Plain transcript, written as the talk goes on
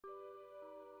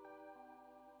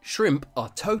Shrimp are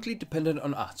totally dependent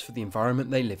on us for the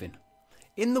environment they live in.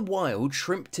 In the wild,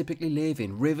 shrimp typically live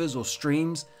in rivers or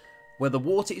streams where the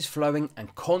water is flowing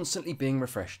and constantly being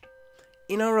refreshed.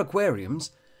 In our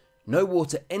aquariums, no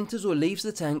water enters or leaves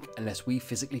the tank unless we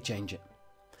physically change it.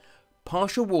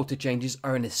 Partial water changes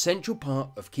are an essential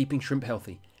part of keeping shrimp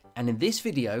healthy, and in this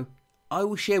video, I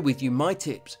will share with you my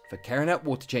tips for carrying out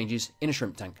water changes in a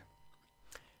shrimp tank.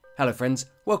 Hello friends,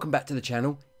 welcome back to the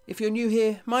channel. If you're new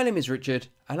here, my name is Richard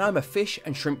and I'm a fish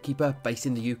and shrimp keeper based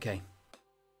in the UK.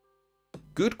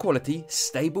 Good quality,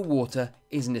 stable water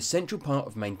is an essential part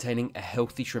of maintaining a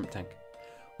healthy shrimp tank.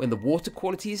 When the water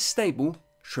quality is stable,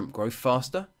 shrimp grow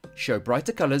faster, show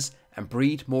brighter colours and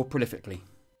breed more prolifically.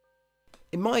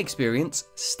 In my experience,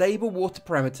 stable water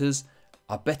parameters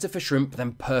are better for shrimp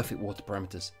than perfect water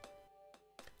parameters.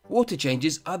 Water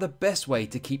changes are the best way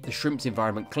to keep the shrimp's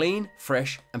environment clean,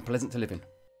 fresh and pleasant to live in.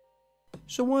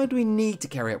 So why do we need to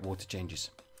carry out water changes?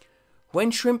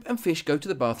 When shrimp and fish go to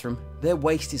the bathroom, their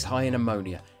waste is high in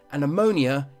ammonia, and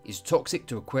ammonia is toxic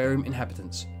to aquarium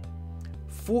inhabitants.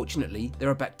 Fortunately, there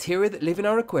are bacteria that live in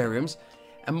our aquariums,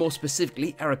 and more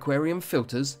specifically our aquarium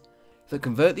filters, that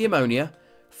convert the ammonia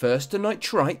first to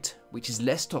nitrite, which is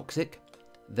less toxic,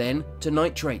 then to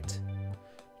nitrate.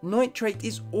 Nitrate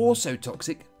is also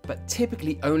toxic, but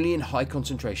typically only in high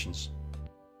concentrations.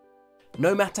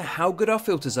 No matter how good our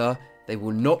filters are, they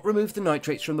will not remove the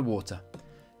nitrates from the water.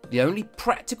 The only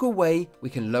practical way we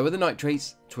can lower the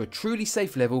nitrates to a truly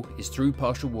safe level is through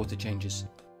partial water changes.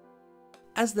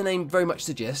 As the name very much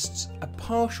suggests, a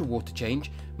partial water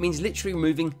change means literally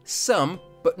removing some,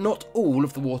 but not all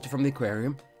of the water from the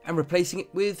aquarium and replacing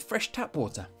it with fresh tap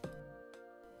water.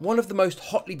 One of the most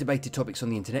hotly debated topics on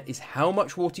the internet is how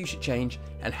much water you should change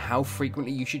and how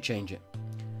frequently you should change it.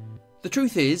 The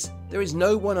truth is, there is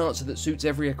no one answer that suits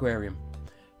every aquarium.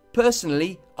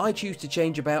 Personally, I choose to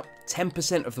change about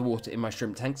 10% of the water in my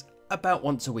shrimp tanks about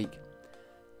once a week.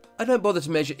 I don't bother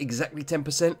to measure exactly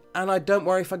 10% and I don't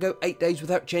worry if I go 8 days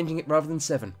without changing it rather than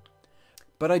 7.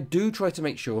 But I do try to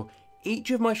make sure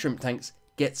each of my shrimp tanks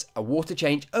gets a water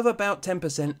change of about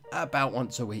 10% about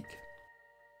once a week.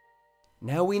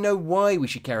 Now we know why we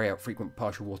should carry out frequent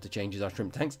partial water changes in our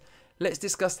shrimp tanks, let's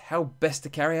discuss how best to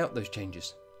carry out those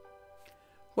changes.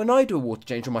 When I do a water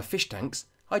change on my fish tanks,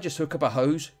 I just hook up a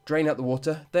hose, drain out the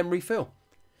water, then refill.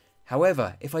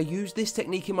 However, if I use this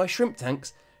technique in my shrimp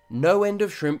tanks, no end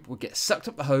of shrimp would get sucked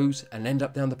up the hose and end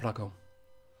up down the plug hole.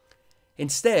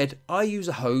 Instead, I use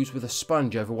a hose with a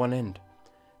sponge over one end.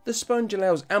 The sponge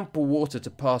allows ample water to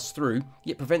pass through,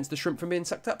 yet prevents the shrimp from being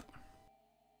sucked up.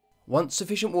 Once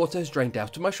sufficient water has drained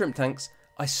out of my shrimp tanks,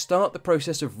 I start the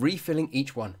process of refilling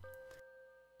each one.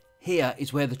 Here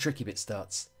is where the tricky bit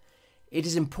starts. It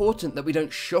is important that we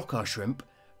don't shock our shrimp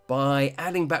by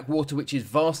adding back water which is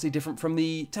vastly different from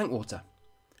the tank water.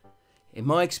 In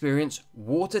my experience,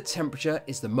 water temperature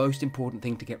is the most important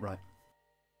thing to get right.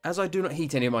 As I do not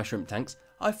heat any of my shrimp tanks,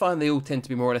 I find they all tend to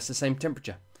be more or less the same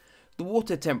temperature. The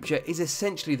water temperature is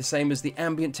essentially the same as the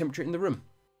ambient temperature in the room.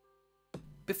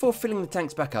 Before filling the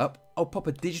tanks back up, I'll pop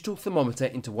a digital thermometer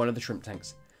into one of the shrimp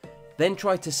tanks. Then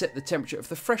try to set the temperature of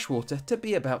the fresh water to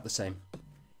be about the same.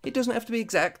 It doesn't have to be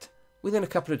exact, within a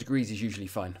couple of degrees is usually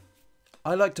fine.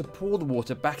 I like to pour the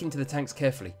water back into the tanks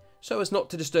carefully, so as not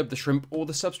to disturb the shrimp or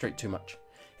the substrate too much.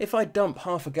 If I dump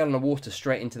half a gallon of water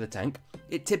straight into the tank,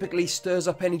 it typically stirs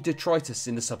up any detritus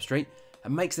in the substrate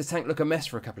and makes the tank look a mess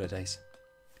for a couple of days.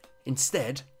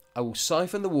 Instead, I will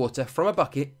siphon the water from a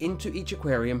bucket into each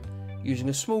aquarium using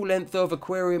a small length of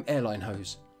aquarium airline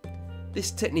hose.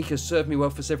 This technique has served me well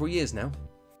for several years now.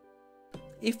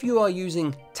 If you are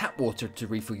using tap water to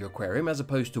refill your aquarium as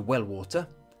opposed to well water,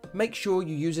 make sure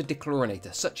you use a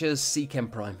dechlorinator such as Chem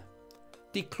Prime.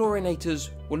 Dechlorinators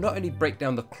will not only break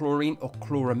down the chlorine or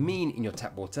chloramine in your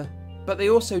tap water, but they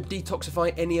also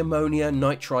detoxify any ammonia,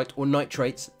 nitrite or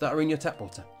nitrates that are in your tap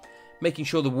water, making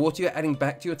sure the water you're adding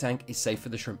back to your tank is safe for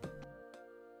the shrimp.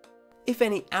 If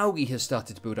any algae has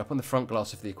started to build up on the front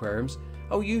glass of the aquariums,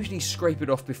 I'll usually scrape it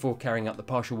off before carrying out the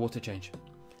partial water change.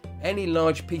 Any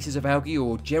large pieces of algae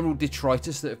or general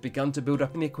detritus that have begun to build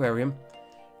up in the aquarium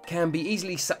can be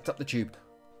easily sucked up the tube,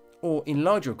 or in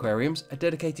larger aquariums, a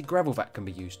dedicated gravel vat can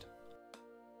be used.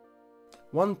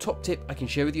 One top tip I can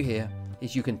share with you here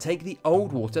is you can take the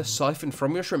old water siphoned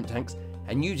from your shrimp tanks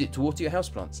and use it to water your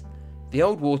houseplants. The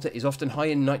old water is often high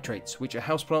in nitrates, which your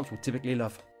houseplants will typically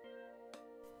love.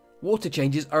 Water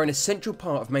changes are an essential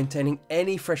part of maintaining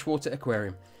any freshwater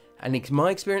aquarium, and in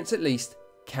my experience at least,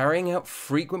 carrying out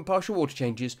frequent partial water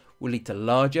changes will lead to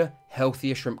larger,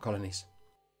 healthier shrimp colonies.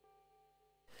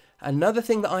 Another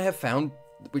thing that I have found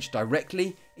which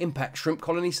directly impacts shrimp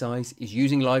colony size is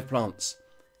using live plants.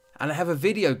 and I have a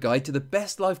video guide to the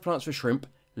best live plants for shrimp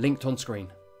linked on screen.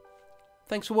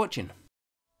 Thanks for watching.